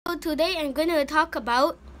today I'm going to talk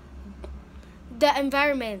about the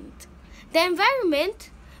environment. The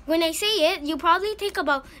environment, when I say it, you probably think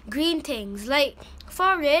about green things like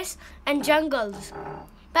forests and jungles.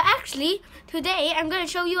 But actually, today I'm going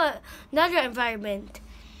to show you another environment.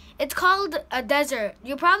 It's called a desert.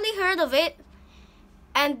 You probably heard of it,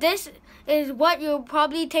 and this is what you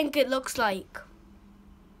probably think it looks like.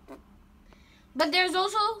 But there's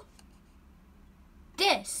also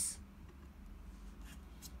this.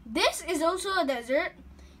 This is also a desert.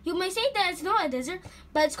 You may say that it's not a desert,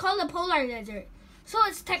 but it's called a polar desert. So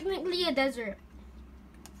it's technically a desert.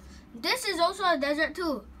 This is also a desert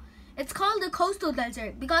too. It's called the coastal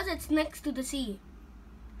desert because it's next to the sea.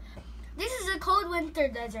 This is a cold winter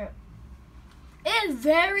desert. It is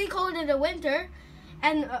very cold in the winter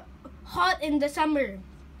and hot in the summer.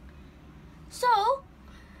 So,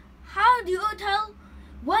 how do you tell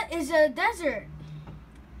what is a desert?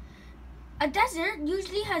 A desert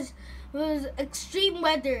usually has extreme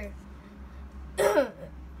weather,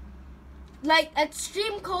 like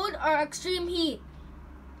extreme cold or extreme heat,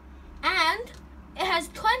 and it has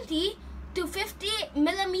 20 to 50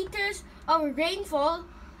 millimeters of rainfall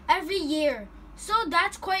every year. So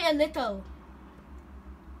that's quite a little.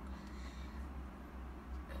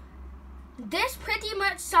 This pretty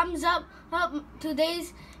much sums up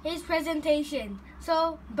today's presentation.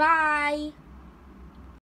 So, bye.